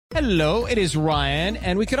Hello, it is Ryan,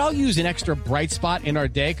 and we could all use an extra bright spot in our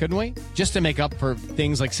day, couldn't we? Just to make up for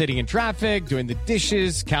things like sitting in traffic, doing the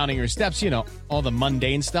dishes, counting your steps, all the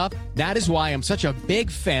mundane stuff. That is why I'm such a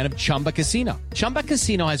big fan of Chumba Casino. Chumba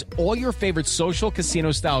Casino has all your favorite social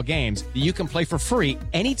casino-style games that you can play for free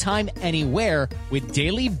anytime, anywhere with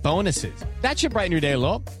daily bonuses. That should brighten your day a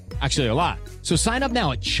little. Actually, a lot. So sign up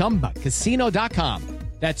now at ChumbaCasino.com.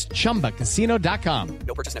 That's ChumbaCasino.com.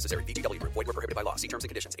 No purchase necessary. VGW Group. Void where prohibited by law. See terms and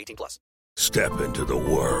conditions. 18+. Step into the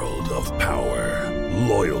world of power,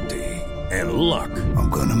 loyalty, and luck.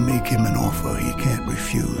 I'm gonna make him an offer he can't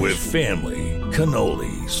refuse. With family,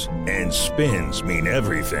 cannolis, and spins mean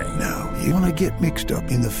everything. Now, you wanna get mixed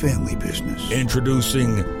up in the family business.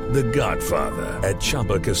 Introducing The Godfather at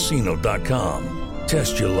ChumbaCasino.com.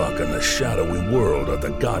 Test your luck in the shadowy world of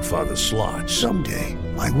The Godfather slot. Someday,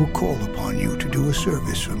 I will call upon you to do a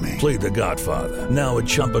service for me. Play The Godfather now at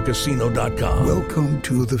ChumbaCasino.com. Welcome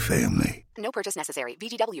to the family. No purchase necessary.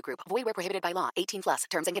 VGW Group. Void where prohibited by law. 18+.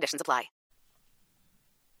 Terms and conditions apply.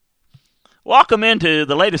 Welcome into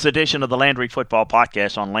the latest edition of the Landry Football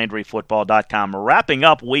Podcast on LandryFootball.com. We're wrapping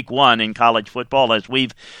up Week 1 in college football as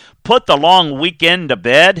we've put the long weekend to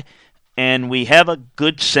bed, and we have a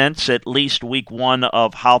good sense, at least Week 1,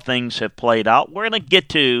 of how things have played out. We're going to get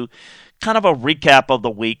to kind of a recap of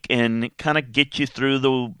the week and kind of get you through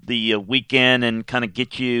the weekend and kind of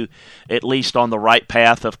get you at least on the right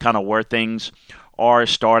path of kind of where things are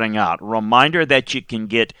starting out. Reminder that you can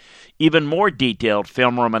get even more detailed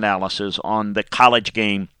film room analysis on the college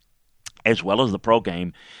game as well as the pro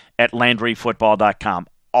game at LandryFootball.com.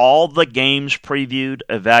 All the games previewed,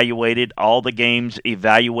 evaluated, all the games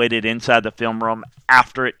evaluated inside the film room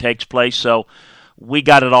after it takes place. So we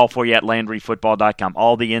got it all for you at LandryFootball.com.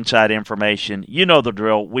 All the inside information. You know the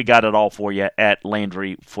drill. We got it all for you at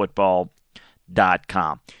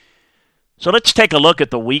LandryFootball.com. So let's take a look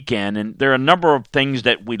at the weekend. And there are a number of things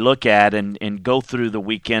that we look at and go through the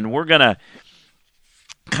weekend. We're going to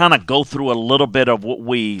kind of go through a little bit of what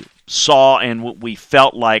we saw and what we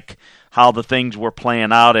felt like how the things were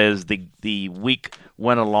playing out as the week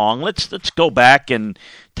went along. Let's go back and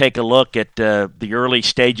take a look at the early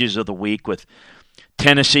stages of the week with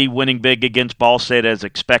Tennessee winning big against Ball State as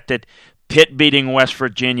expected. Pitt beating West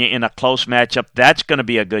Virginia in a close matchup. That's going to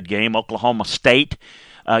be a good game. Oklahoma State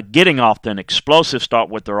getting off to an explosive start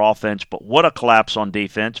with their offense, but what a collapse on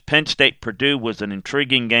defense. Penn State-Purdue was an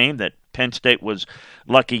intriguing game that Penn State was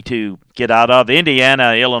lucky to get out of.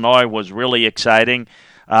 Indiana-Illinois was really exciting.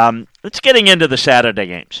 Let's getting into the Saturday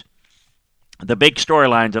games. The big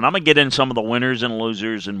storylines, and I'm going to get in some of the winners and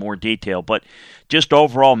losers in more detail, but just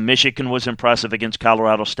overall, Michigan was impressive against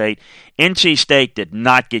Colorado State. NC State did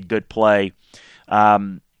not get good play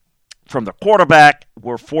from the quarterback.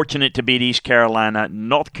 We're fortunate to beat East Carolina.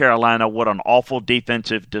 North Carolina, what an awful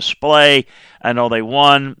defensive display. I know they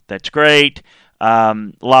won. That's great. A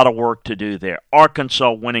lot of work to do there.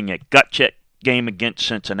 Arkansas winning a gut check game against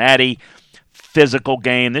Cincinnati. Physical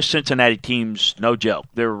game. This Cincinnati team's no joke.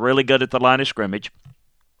 They're really good at the line of scrimmage.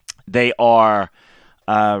 They are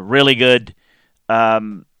really good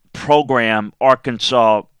program.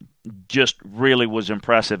 Arkansas just really was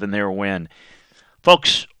impressive in their win.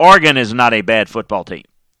 Folks, Oregon is not a bad football team.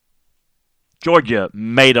 Georgia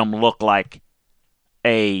made them look like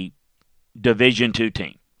a Division II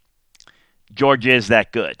team. Georgia is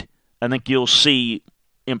that good. I think you'll see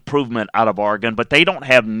improvement out of Oregon, but they don't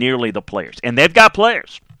have nearly the players. And they've got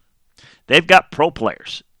players. They've got pro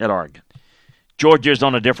players at Oregon. Georgia's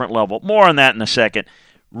on a different level. More on that in a second.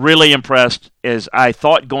 Really impressed, as I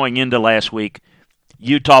thought going into last week,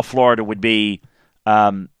 Utah-Florida would be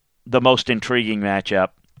the most intriguing matchup.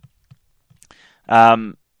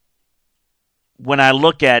 When I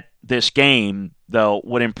look at this game, though,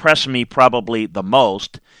 what impressed me probably the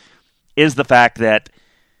most is the fact that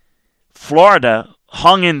Florida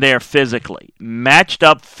hung in there physically, matched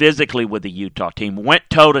up physically with the Utah team, went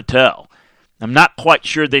toe-to-toe. I'm not quite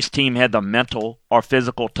sure this team had the mental or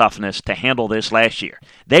physical toughness to handle this last year.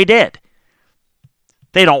 They did.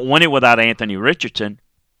 They don't win it without Anthony Richardson.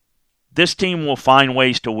 This team will find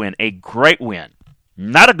ways to win. A great win.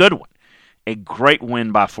 Not a good one. A great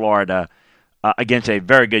win by Florida against a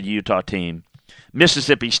very good Utah team.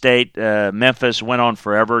 Mississippi State, Memphis went on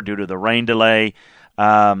forever due to the rain delay.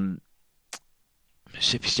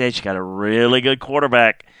 Mississippi State's got a really good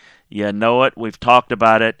quarterback. You know it. We've talked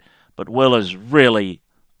about it. But Will is really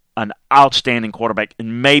an outstanding quarterback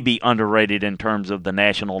and maybe underrated in terms of the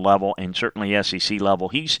national level and certainly SEC level.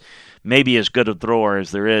 He's maybe as good a thrower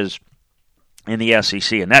as there is in the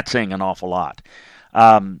SEC, and that's saying an awful lot.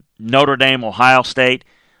 Notre Dame, Ohio State.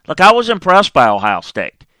 Look, I was impressed by Ohio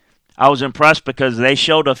State. I was impressed because they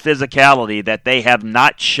showed a physicality that they have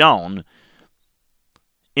not shown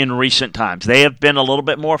in recent times. They have been a little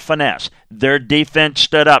bit more finesse. Their defense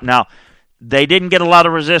stood up. Now, they didn't get a lot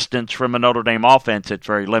of resistance from a Notre Dame offense that's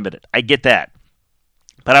very limited. I get that.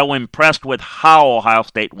 But I was impressed with how Ohio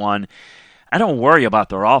State won. I don't worry about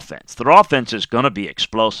their offense. Their offense is going to be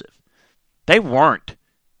explosive. They weren't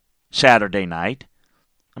Saturday night.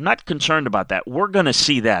 I'm not concerned about that. We're going to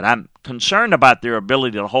see that. I'm concerned about their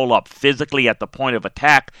ability to hold up physically at the point of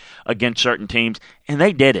attack against certain teams, and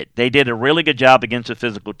they did it. They did a really good job against a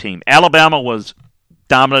physical team. Alabama was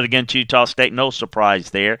dominant against Utah State. No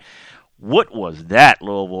surprise there. What was that,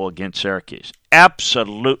 Louisville against Syracuse?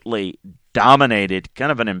 Absolutely dominated.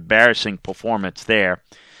 Kind of an embarrassing performance there.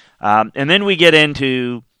 And then we get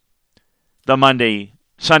into the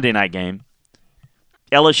Sunday night game.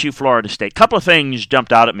 LSU, Florida State. A couple of things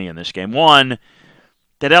jumped out at me in this game. One,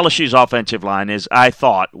 that LSU's offensive line I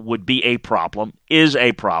thought would be a problem, is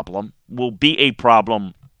a problem, will be a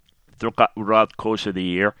problem throughout the course of the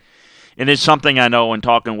year. And it's something I know in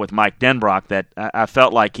talking with Mike Denbrock that I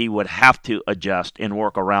felt like he would have to adjust and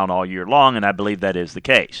work around all year long, and I believe that is the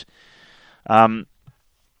case.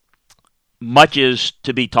 Much is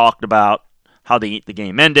to be talked about how the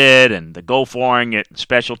game ended and the go-for-ing it and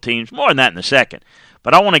special teams. More than that in a second.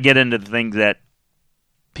 But I want to get into the things that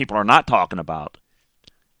people are not talking about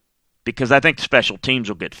because I think special teams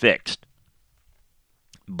will get fixed.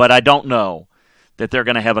 But I don't know that they're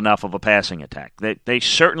going to have enough of a passing attack. They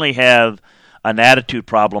certainly have an attitude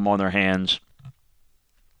problem on their hands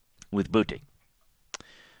with Boutte,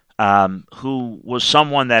 who was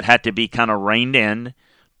someone that had to be kind of reined in,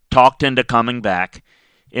 talked into coming back,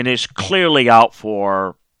 and is clearly out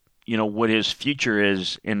for, what his future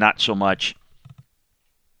is and not so much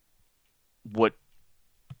what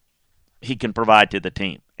he can provide to the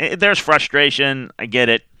team. There's frustration, I get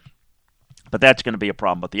it, but that's going to be a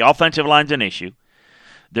problem. But the offensive line's an issue.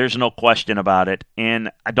 There's no question about it,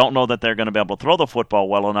 and I don't know that they're going to be able to throw the football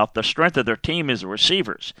well enough. The strength of their team is the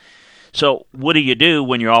receivers. So what do you do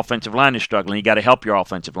when your offensive line is struggling? You got to help your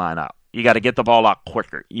offensive line out. You got to get the ball out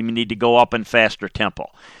quicker. You need to go up in faster tempo.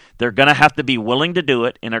 They're going to have to be willing to do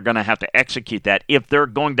it, and they're going to have to execute that if they're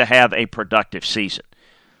going to have a productive season.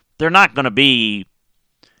 They're not going to be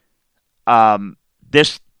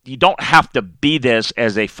this. You don't have to be this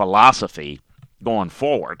as a philosophy going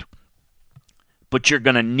forward, but you're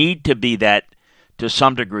going to need to be that to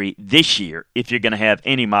some degree this year if you're going to have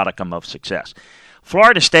any modicum of success.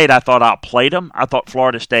 Florida State, I thought, outplayed them. I thought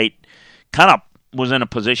Florida State kind of was in a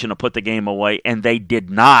position to put the game away, and they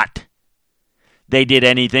did not. They did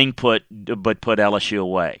anything but put LSU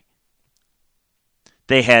away.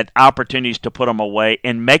 They had opportunities to put them away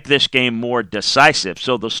and make this game more decisive.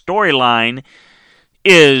 So the storyline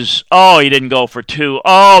is, he didn't go for two.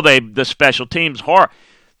 The special teams horror.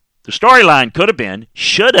 The storyline could have been,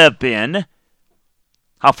 should have been,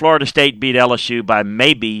 how Florida State beat LSU by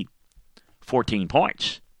maybe 14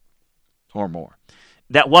 points or more.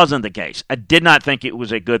 That wasn't the case. I did not think it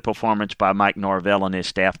was a good performance by Mike Norvell and his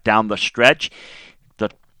staff down the stretch. The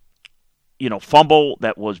fumble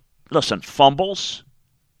that was, fumbles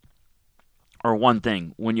are one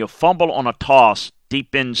thing. When you fumble on a toss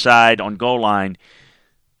deep inside on goal line,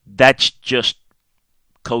 that's just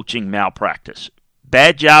coaching malpractice.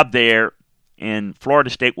 Bad job there, and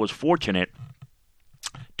Florida State was fortunate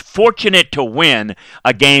to win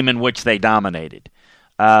a game in which they dominated.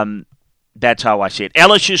 That's how I see it.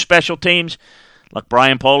 LSU special teams, look,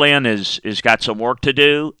 Brian Polian is got some work to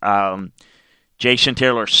do. Jason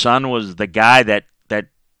Taylor's son was the guy that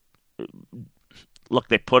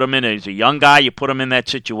they put him in as a young guy. You put him in that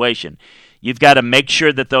situation. You've got to make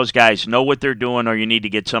sure that those guys know what they're doing, or you need to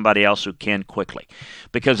get somebody else who can quickly.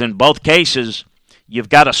 Because in both cases, you've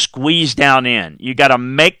got to squeeze down in. You got to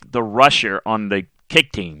make the rusher on the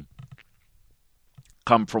kick team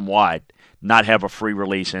come from wide, not have a free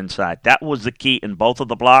release inside. That was the key in both of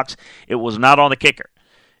the blocks. It was not on the kicker.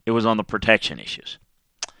 It was on the protection issues.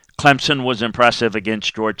 Clemson was impressive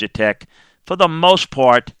against Georgia Tech. For the most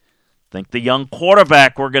part, I think the young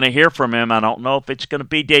quarterback, we're going to hear from him. I don't know if it's going to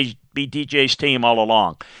be DJ's team all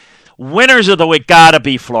along. Winners of the week got to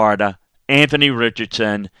be Florida. Anthony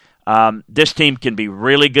Richardson. This team can be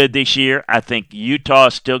really good this year. I think Utah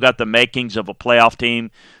still got the makings of a playoff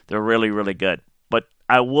team. They're really, really good. But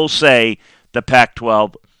I will say the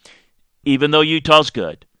Pac-12, even though Utah's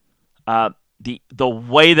good, the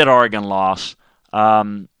way that Oregon lost,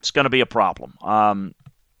 it's going to be a problem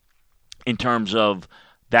in terms of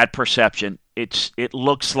that perception. It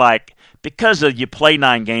looks like because you play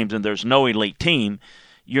 9 games and there's no elite team,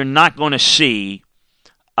 you're not going to see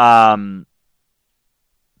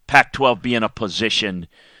Pac-12 be in a position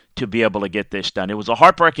to be able to get this done. It was a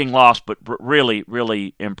heartbreaking loss, but really,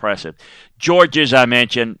 really impressive. Georgia, as I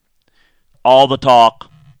mentioned, all the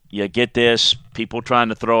talk. You get this, people trying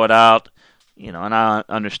to throw it out. And I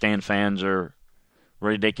understand fans are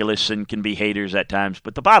ridiculous and can be haters at times,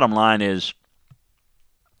 but the bottom line is,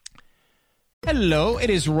 Hello,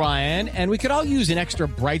 it is Ryan, and we could all use an extra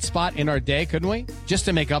bright spot in our day, couldn't we? Just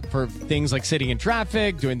to make up for things like sitting in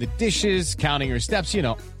traffic, doing the dishes, counting your steps,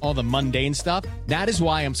 all the mundane stuff. That is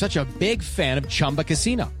why I'm such a big fan of Chumba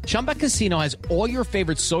Casino. Chumba Casino has all your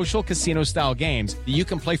favorite social casino-style games that you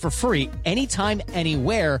can play for free anytime,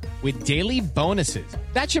 anywhere with daily bonuses.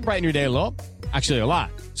 That should brighten your day a little. Actually, a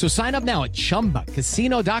lot. So sign up now at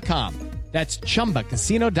ChumbaCasino.com. That's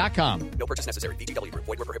ChumbaCasino.com. No purchase necessary. VGW Group.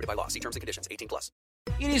 Void where prohibited by law. See terms and conditions. 18+.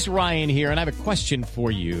 It is Ryan here, and I have a question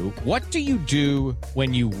for you. What do you do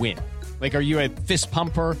when you win? Like, are you a fist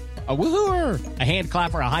pumper, a woohooer, a hand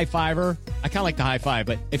clapper, a high fiver? I kind of like the high five,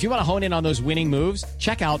 but if you want to hone in on those winning moves,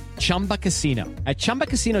 check out Chumba Casino. At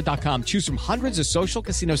ChumbaCasino.com, choose from hundreds of social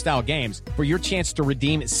casino-style games for your chance to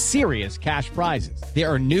redeem serious cash prizes.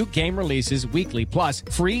 There are new game releases weekly, plus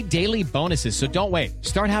free daily bonuses, so don't wait.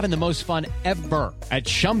 Start having the most fun ever at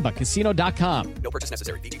ChumbaCasino.com. No purchase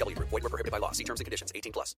necessary. VGW Group. Void where prohibited by law. See terms and conditions.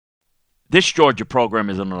 18+. this Georgia program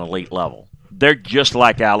is at an elite level. They're just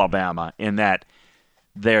like Alabama in that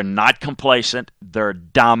they're not complacent. They're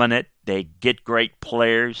dominant. They get great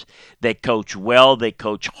players. They coach well. They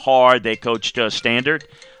coach hard. They coach to a standard.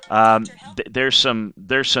 There's some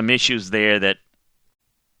issues there that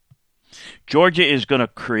Georgia is going to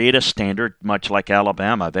create a standard much like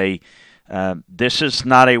Alabama. This is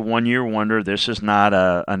not a one-year wonder. This is not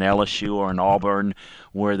an LSU or an Auburn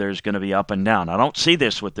where there's going to be up and down. I don't see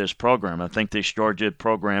this with this program. I think this Georgia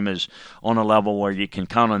program is on a level where you can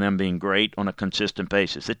count on them being great on a consistent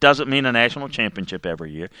basis. It doesn't mean a national championship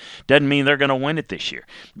every year. Doesn't mean they're going to win it this year.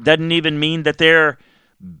 Doesn't even mean that they're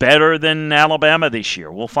better than Alabama this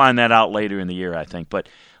year. We'll find that out later in the year, I think. But,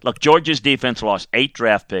 look, Georgia's defense lost 8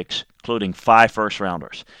 draft picks, including 5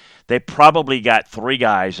 first-rounders. They probably got 3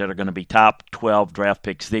 guys that are going to be top 12 draft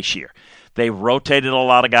picks this year. They rotated a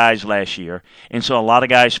lot of guys last year, and so a lot of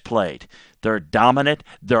guys played. They're dominant.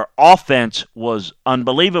 Their offense was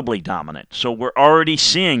unbelievably dominant. So we're already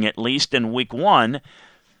seeing, at least in week 1,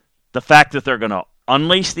 the fact that they're going to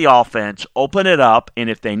unleash the offense, open it up, and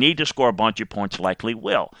if they need to score a bunch of points, likely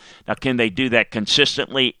will. Now, can they do that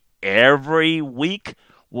consistently every week?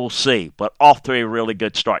 We'll see, but off to a really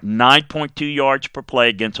good start. 9.2 yards per play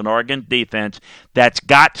against an Oregon defense that's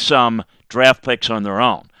got some draft picks on their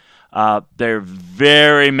own. They're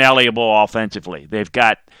very malleable offensively. They've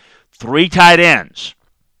got 3 tight ends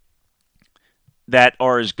that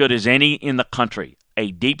are as good as any in the country.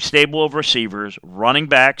 A deep stable of receivers, running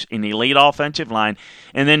backs, an elite offensive line,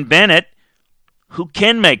 and then Bennett, who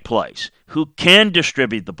can make plays, who can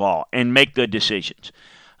distribute the ball and make good decisions.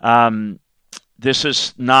 This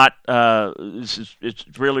is not. It's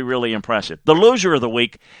really, really impressive. The loser of the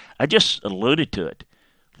week, I just alluded to it.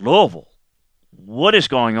 Louisville. What is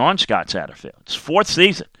going on, Scott Satterfield? It's 4th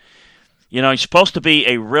season. You know, he's supposed to be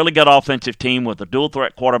a really good offensive team with a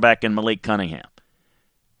dual-threat quarterback in Malik Cunningham.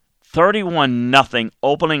 31-0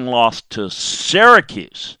 opening loss to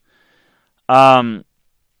Syracuse. They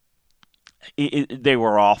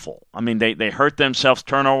were awful. I mean, they hurt themselves.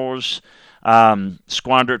 Turnovers.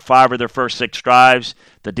 Squandered 5 of their first 6 drives.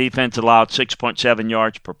 The defense allowed 6.7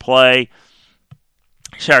 yards per play.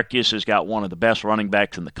 Syracuse has got one of the best running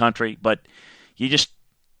backs in the country, but this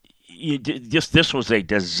was a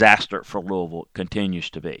disaster for Louisville. It continues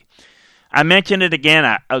to be. I mentioned it again.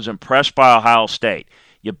 I was impressed by Ohio State.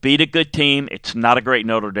 You beat a good team. It's not a great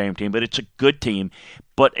Notre Dame team, but it's a good team.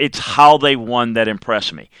 But it's how they won that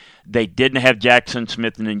impressed me. They didn't have Jackson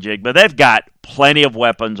Smith and Njigba, but they've got plenty of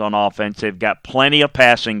weapons on offense. They've got plenty of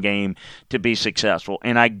passing game to be successful,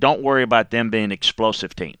 and I don't worry about them being an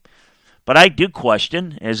explosive team. But I do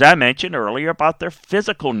question, as I mentioned earlier, about their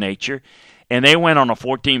physical nature, and they went on a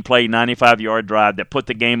 14-play, 95-yard drive that put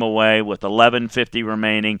the game away with 11:50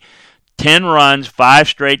 remaining. 10 runs, 5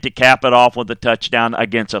 straight to cap it off with a touchdown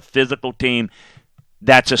against a physical team.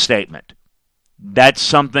 That's a statement. That's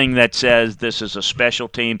something that says this is a special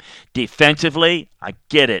team. Defensively, I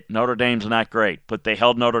get it. Notre Dame's not great, but they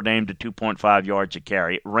held Notre Dame to 2.5 yards a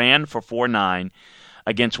carry. It ran for 4.9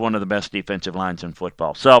 against one of the best defensive lines in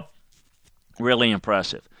football. So, really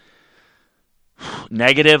impressive.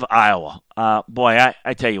 Negative, Iowa. Boy,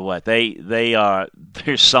 I tell you what, they are.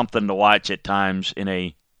 There's something to watch at times in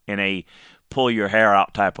a pull your hair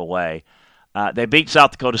out type of way. They beat South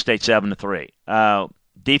Dakota State 7-3.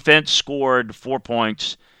 Defense scored 4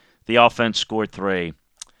 points. The offense scored 3.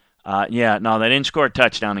 Yeah, no, they didn't score a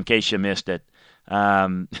touchdown in case you missed it.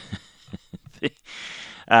 2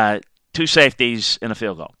 safeties and a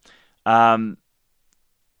field goal.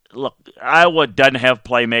 Look, Iowa doesn't have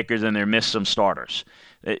playmakers, and they missed some starters,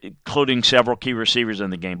 including several key receivers in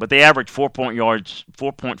the game. But they averaged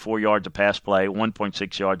 4.4 yards a pass play,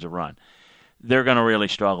 1.6 yards a run. They're going to really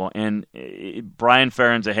struggle. And Brian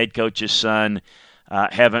Ferentz, the head coach's son,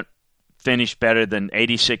 haven't finished better than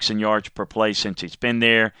 86 in yards per play since he's been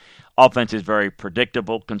there. Offense is very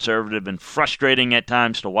predictable, conservative, and frustrating at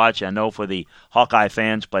times to watch, I know, for the Hawkeye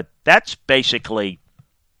fans. But that's basically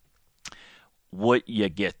what you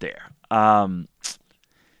get there.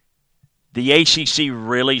 The ACC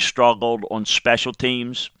really struggled on special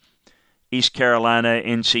teams. East Carolina,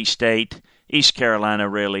 NC State. East Carolina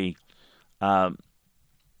really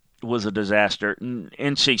was a disaster.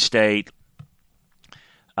 NC State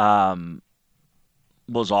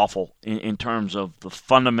was awful in terms of the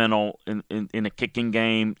fundamental in a kicking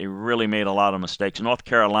game. It really made a lot of mistakes. North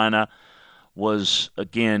Carolina was,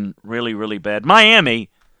 again, really, really bad. Miami,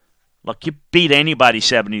 look, you beat anybody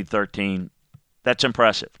 70-13. That's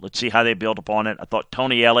impressive. Let's see how they build upon it. I thought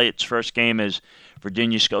Tony Elliott's first game as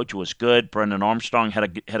Virginia's coach was good. Brendan Armstrong had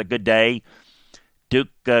a good day. Duke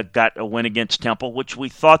got a win against Temple, which we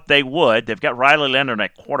thought they would. They've got Riley Leonard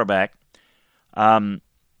at quarterback.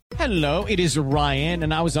 Hello, it is Ryan,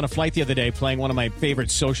 and I was on a flight the other day playing one of my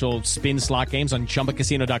favorite social spin slot games on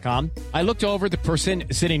ChumbaCasino.com. I looked over at the person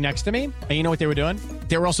sitting next to me, and you know what they were doing?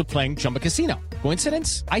 They were also playing Chumba Casino.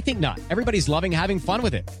 Coincidence? I think not. Everybody's loving having fun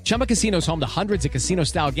with it. Chumba Casino is home to hundreds of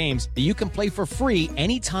casino-style games that you can play for free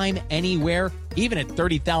anytime, anywhere, even at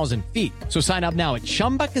 30,000 feet. So sign up now at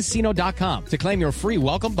ChumbaCasino.com to claim your free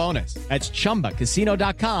welcome bonus. That's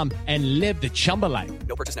ChumbaCasino.com and live the Chumba life.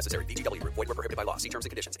 No purchase necessary. VGW Group. Void where prohibited by law. See terms and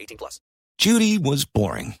conditions. 18+. Judy was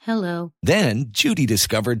boring. Hello. Then Judy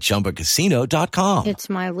discovered ChumbaCasino.com. It's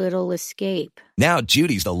my little escape. Now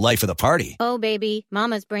Judy's the life of the party. Oh, baby,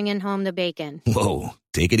 mama's bringing home the bacon. Whoa,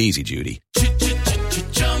 take it easy, Judy.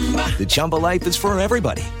 The Chumba life is for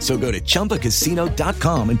everybody. So go to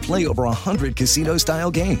ChumbaCasino.com and play over 100 casino-style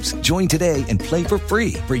games. Join today and play for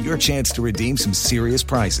free for your chance to redeem some serious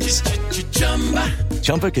prizes.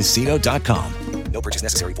 ChumbaCasino.com. No purchase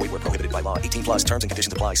necessary. Void where prohibited by law. 18+. Terms and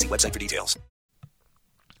conditions apply. See website for details.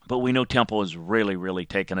 But we know Temple has really, really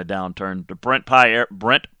taken a downturn. The Brent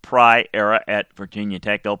Pry era at Virginia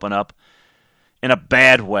Tech opened up in a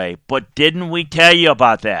bad way. But didn't we tell you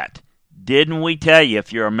about that? Didn't we tell you?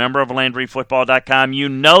 If you're a member of LandryFootball.com, you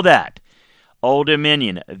know that. Old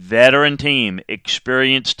Dominion, veteran team,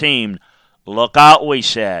 experienced team. Look out, we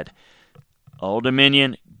said. Old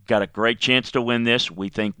Dominion got a great chance to win this. We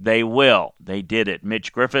think they will. They did it.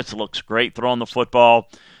 Mitch Griffiths looks great throwing the football.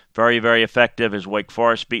 Very, very effective as Wake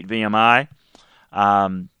Forest beat VMI.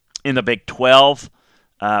 In the Big 12,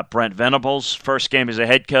 Brent Venables, first game as a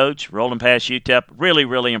head coach, rolling past UTEP. Really,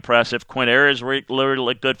 really impressive. Quinn Ayers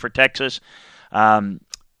really good for Texas.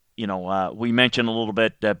 We mentioned a little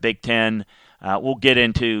bit Big Ten. We'll get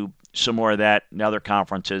into some more of that in other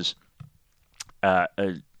conferences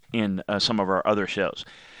in some of our other shows.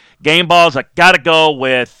 Game balls, I got to go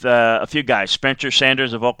with a few guys. Spencer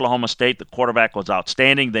Sanders of Oklahoma State, the quarterback, was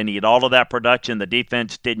outstanding. They need all of that production. The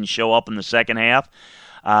defense didn't show up in the second half.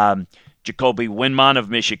 Jacoby Winmont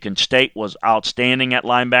of Michigan State was outstanding at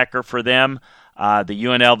linebacker for them. The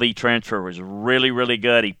UNLV transfer was really, really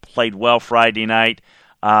good. He played well Friday night.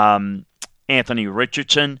 Anthony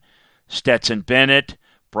Richardson, Stetson Bennett,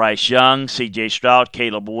 Bryce Young, C.J. Stroud,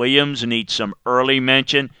 Caleb Williams need some early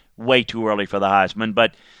mention. Way too early for the Heisman,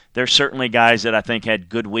 but there's certainly guys that I think had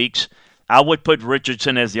good weeks. I would put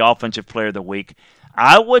Richardson as the offensive player of the week.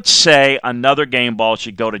 I would say another game ball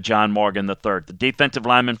should go to John Morgan III. The defensive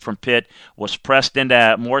lineman from Pitt was pressed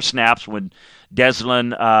into more snaps when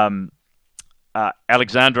Deslin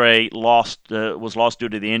Alexandre was lost due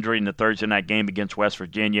to the injury in the Thursday night game against West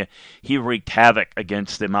Virginia. He wreaked havoc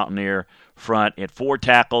against the Mountaineer front. He had 4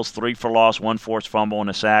 tackles, 3 for loss, 1 forced fumble, and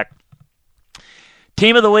a sack.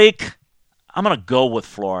 Team of the week, I'm going to go with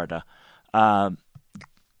Florida.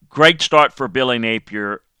 Great start for Billy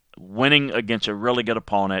Napier, winning against a really good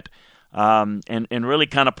opponent, and really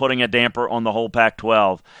kind of putting a damper on the whole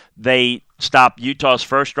Pac-12. They stopped Utah's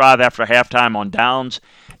first drive after halftime on downs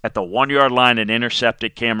at the 1-yard line and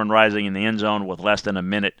intercepted Cameron Rising in the end zone with less than a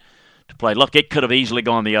minute to play. Look, it could have easily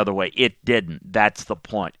gone the other way. It didn't. That's the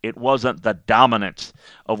point. It wasn't the dominance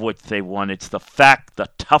of which they won. It's the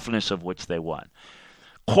toughness of which they won.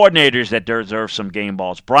 Coordinators that deserve some game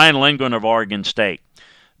balls. Brian Lindgren of Oregon State.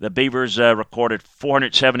 The Beavers recorded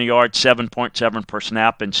 470 yards, 7.7 per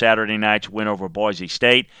snap in Saturday night's win over Boise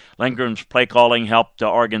State. Lindgren's play calling helped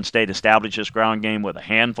Oregon State establish this ground game with a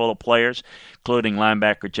handful of players, including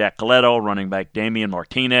linebacker Jack Coletto, running back Damian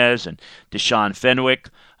Martinez, and Deshaun Fenwick.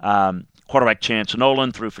 Quarterback Chance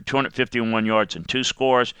Nolan threw for 251 yards and 2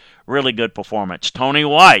 scores. Really good performance. Tony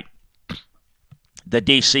White, the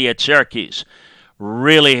DC at Syracuse,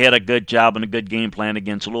 really had a good job and a good game plan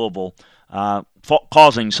against Louisville,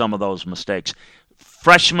 causing some of those mistakes.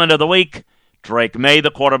 Freshman of the week, Drake May, the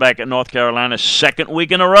quarterback at North Carolina. Second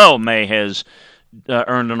week in a row, May has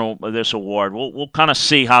earned this award. We'll kind of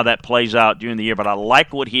see how that plays out during the year, but I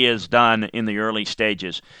like what he has done in the early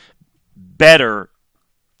stages. Better,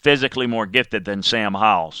 physically more gifted than Sam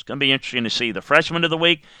Howell. It's going to be interesting to see. The freshman of the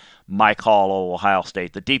week, Mike Hall of Ohio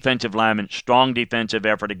State. The defensive lineman, strong defensive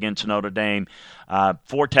effort against Notre Dame.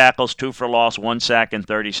 4 tackles, 2 for loss, 1 sack, and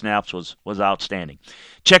 30 snaps was outstanding.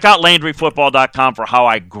 Check out LandryFootball.com for how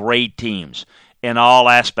I grade teams in all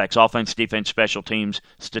aspects, offense, defense, special teams,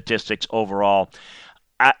 statistics overall.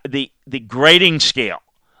 The grading scale,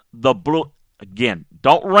 the blue, again,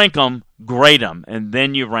 don't rank them, grade them, and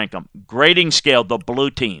then you rank them. Grading scale, the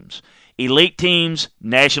blue teams. Elite teams,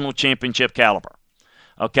 national championship caliber.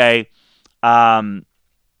 Okay.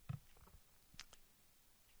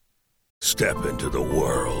 Step into the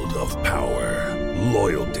world of power,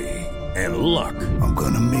 loyalty, and luck. I'm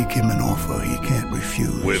gonna make him an offer he can't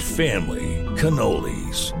refuse. With family,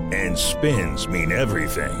 cannolis, and spins mean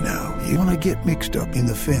everything. Now, you wanna get mixed up in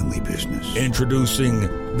the family business. Introducing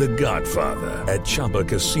The Godfather at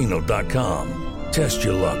ChumbaCasino.com. Test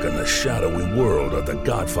your luck in the shadowy world of The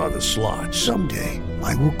Godfather slot. Someday,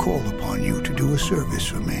 I will call upon you to do a service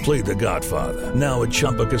for me. Play The Godfather now at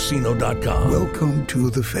ChumbaCasino.com. Welcome to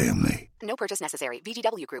the family. No purchase necessary.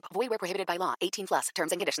 VGW Group. Void where prohibited by law. 18 plus.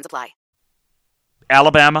 Terms and conditions apply.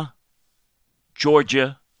 Alabama,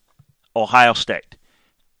 Georgia, Ohio State.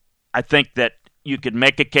 I think that you could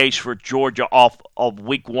make a case for Georgia off of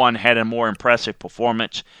week 1 had a more impressive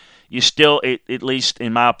performance. You still, at least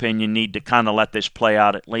in my opinion, need to kind of let this play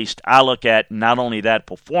out. At least I look at not only that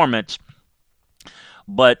performance,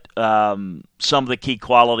 but some of the key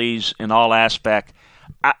qualities in all aspects.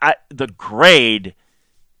 The grade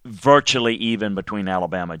virtually even between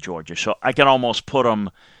Alabama and Georgia. So I can almost put them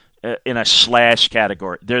in a slash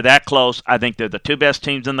category. They're that close. I think they're the 2 best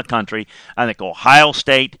teams in the country. I think Ohio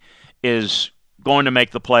State is going to make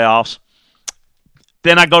the playoffs.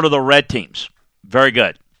 Then I go to the red teams. Very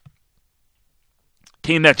good.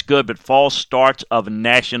 Team that's good but false starts of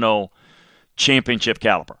national championship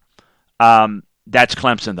caliber. That's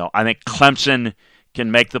Clemson, though. I think Clemson can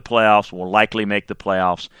make the playoffs, will likely make the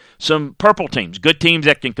playoffs. Some purple teams, good teams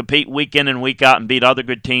that can compete week in and week out and beat other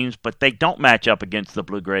good teams, but they don't match up against the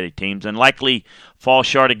blue-graded teams and likely fall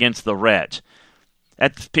short against the Reds.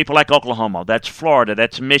 That's people like Oklahoma. That's Florida.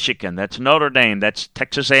 That's Michigan. That's Notre Dame. That's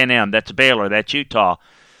Texas A&M. That's Baylor. That's Utah.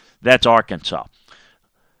 That's Arkansas.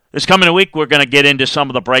 This coming week, we're going to get into some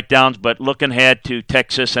of the breakdowns, but looking ahead to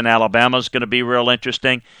Texas and Alabama is going to be real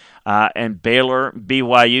interesting. And Baylor,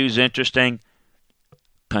 BYU is interesting.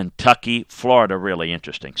 Kentucky, Florida, really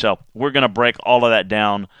interesting. So we're going to break all of that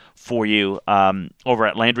down for you over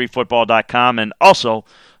at LandryFootball.com and also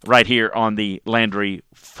right here on the Landry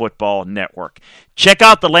Football Network. Check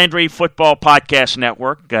out the Landry Football Podcast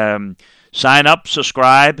Network. Sign up,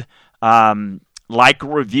 subscribe, like,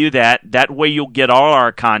 review that. That way you'll get all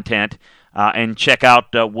our content and check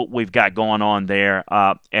out what we've got going on there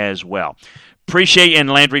as well. Appreciate you in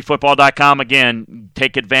LandryFootball.com. Again,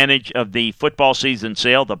 take advantage of the football season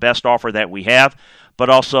sale, the best offer that we have. But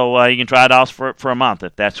also, you can try it out for a month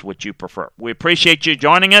if that's what you prefer. We appreciate you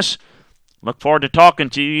joining us. Look forward to talking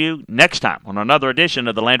to you next time on another edition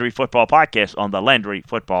of the Landry Football Podcast on the Landry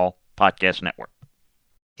Football Podcast Network.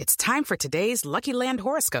 It's time for today's Lucky Land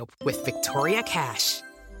horoscope with Victoria Cash.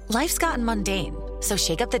 Life's gotten mundane, so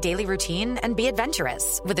shake up the daily routine and be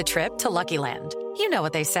adventurous with a trip to Lucky Land. You know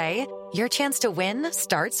what they say. Your chance to win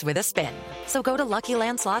starts with a spin. So go to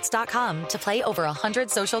LuckyLandSlots.com to play over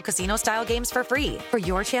 100 social casino-style games for free for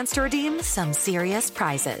your chance to redeem some serious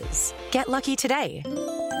prizes. Get lucky today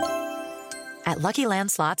at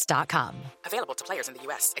LuckyLandSlots.com. Available to players in the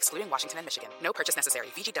U.S., excluding Washington and Michigan. No purchase necessary.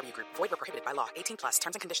 VGW Group. Void where prohibited by law. 18 plus.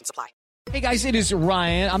 Terms and conditions apply. Hey guys, it is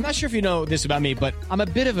Ryan. I'm not sure if you know this about me, but I'm a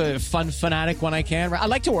bit of a fun fanatic when I can. I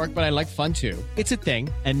like to work, but I like fun too. It's a thing.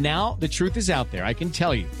 And now the truth is out there. I can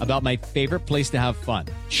tell you about my favorite place to have fun.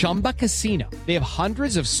 Chumba Casino. They have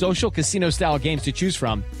hundreds of social casino style games to choose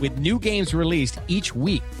from with new games released each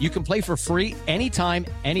week. You can play for free anytime,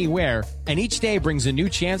 anywhere. And each day brings a new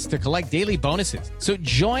chance to collect daily bonuses. So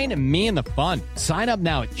join me in the fun. Sign up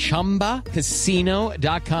now at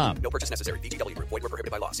ChumbaCasino.com. No purchase necessary. VGW Group. Void where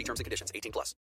prohibited by law. See terms and conditions. 18+.